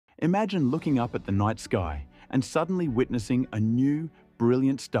Imagine looking up at the night sky and suddenly witnessing a new,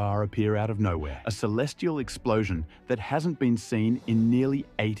 brilliant star appear out of nowhere, a celestial explosion that hasn't been seen in nearly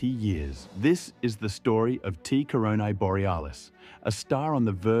 80 years. This is the story of T Coronae Borealis, a star on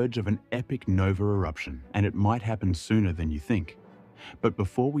the verge of an epic nova eruption, and it might happen sooner than you think. But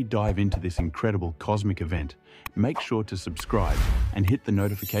before we dive into this incredible cosmic event, make sure to subscribe and hit the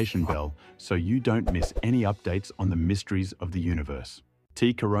notification bell so you don't miss any updates on the mysteries of the universe.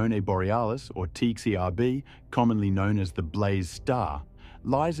 T Coronae Borealis, or T CrB, commonly known as the Blaze Star,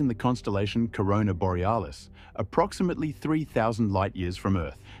 lies in the constellation Coronae Borealis, approximately 3,000 light-years from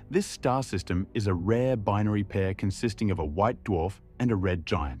Earth. This star system is a rare binary pair consisting of a white dwarf and a red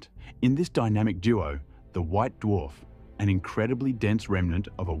giant. In this dynamic duo, the white dwarf, an incredibly dense remnant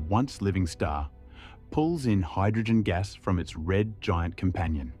of a once-living star, pulls in hydrogen gas from its red giant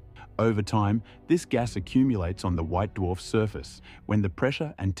companion. Over time, this gas accumulates on the white dwarf's surface. When the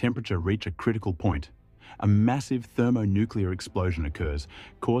pressure and temperature reach a critical point, a massive thermonuclear explosion occurs,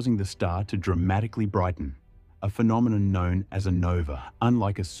 causing the star to dramatically brighten, a phenomenon known as a nova.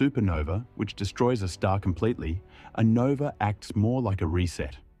 Unlike a supernova, which destroys a star completely, a nova acts more like a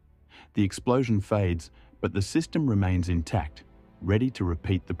reset. The explosion fades, but the system remains intact, ready to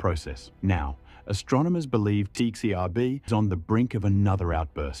repeat the process. Now, astronomers believe T CrB is on the brink of another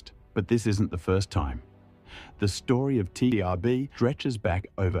outburst, but this isn't the first time. The story of T CrB stretches back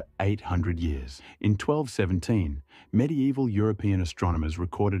over 800 years. In 1217, medieval European astronomers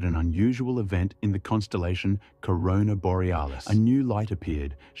recorded an unusual event in the constellation Coronae Borealis. A new light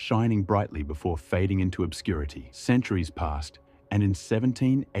appeared, shining brightly before fading into obscurity. Centuries passed, and in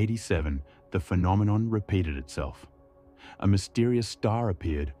 1787, the phenomenon repeated itself. A mysterious star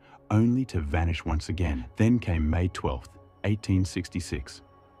appeared, only to vanish once again. Then came May 12, 1866.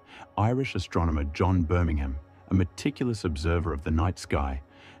 Irish astronomer John Birmingham, a meticulous observer of the night sky,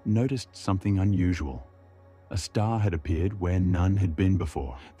 noticed something unusual. A star had appeared where none had been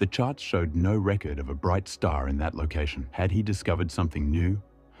before. The charts showed no record of a bright star in that location. Had he discovered something new,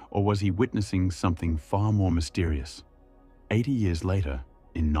 or was he witnessing something far more mysterious? 80 years later,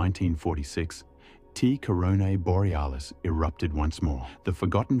 in 1946, T Coronae Borealis erupted once more. The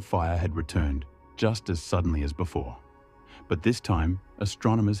forgotten fire had returned, just as suddenly as before. But this time,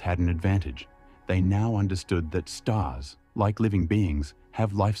 astronomers had an advantage. They now understood that stars, like living beings,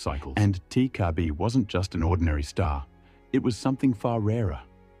 have life cycles. And T CrB wasn't just an ordinary star. It was something far rarer,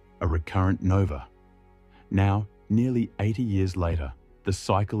 a recurrent nova. Now, nearly 80 years later, the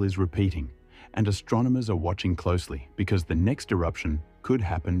cycle is repeating, and astronomers are watching closely because the next eruption could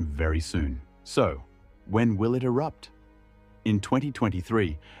happen very soon. So, when will it erupt? In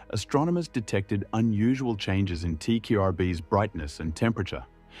 2023, astronomers detected unusual changes in T CrB's brightness and temperature,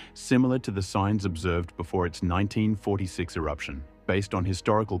 similar to the signs observed before its 1946 eruption. Based on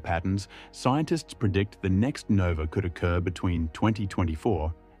historical patterns, scientists predict the next nova could occur between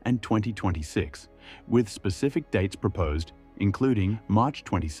 2024 and 2026, with specific dates proposed, including March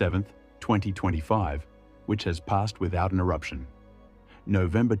 27, 2025, which has passed without an eruption,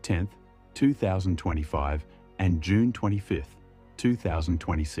 November 10, 2025, and June 25,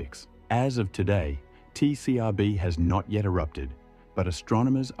 2026. As of today, T CrB has not yet erupted, but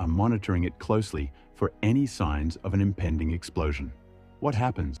astronomers are monitoring it closely for any signs of an impending explosion. What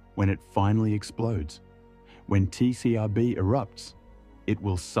happens when it finally explodes? When T CrB erupts, it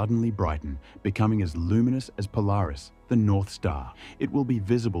will suddenly brighten, becoming as luminous as Polaris, the North Star. It will be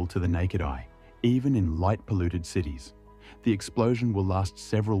visible to the naked eye, even in light-polluted cities. The explosion will last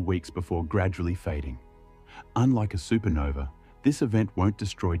several weeks before gradually fading. Unlike a supernova, this event won't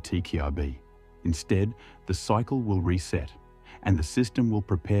destroy T CrB. Instead, the cycle will reset, and the system will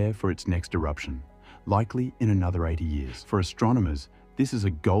prepare for its next eruption, likely in another 80 years. For astronomers, this is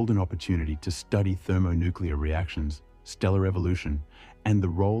a golden opportunity to study thermonuclear reactions, stellar evolution, and the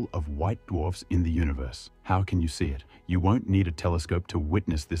role of white dwarfs in the universe. How can you see it? You won't need a telescope to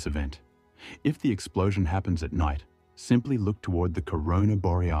witness this event. If the explosion happens at night, simply look toward the Coronae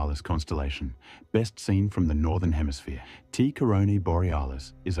Borealis constellation, best seen from the northern hemisphere. T Coronae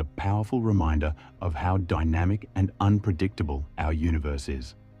Borealis is a powerful reminder of how dynamic and unpredictable our universe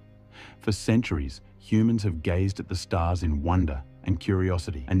is. For centuries, humans have gazed at the stars in wonder and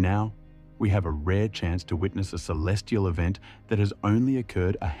curiosity, and now we have a rare chance to witness a celestial event that has only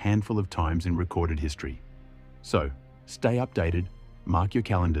occurred a handful of times in recorded history. So, stay updated, mark your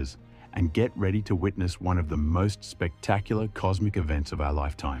calendars, and get ready to witness one of the most spectacular cosmic events of our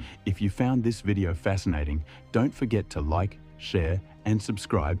lifetime. If you found this video fascinating, don't forget to like, share, and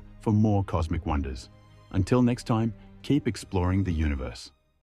subscribe for more cosmic wonders. Until next time, keep exploring the universe.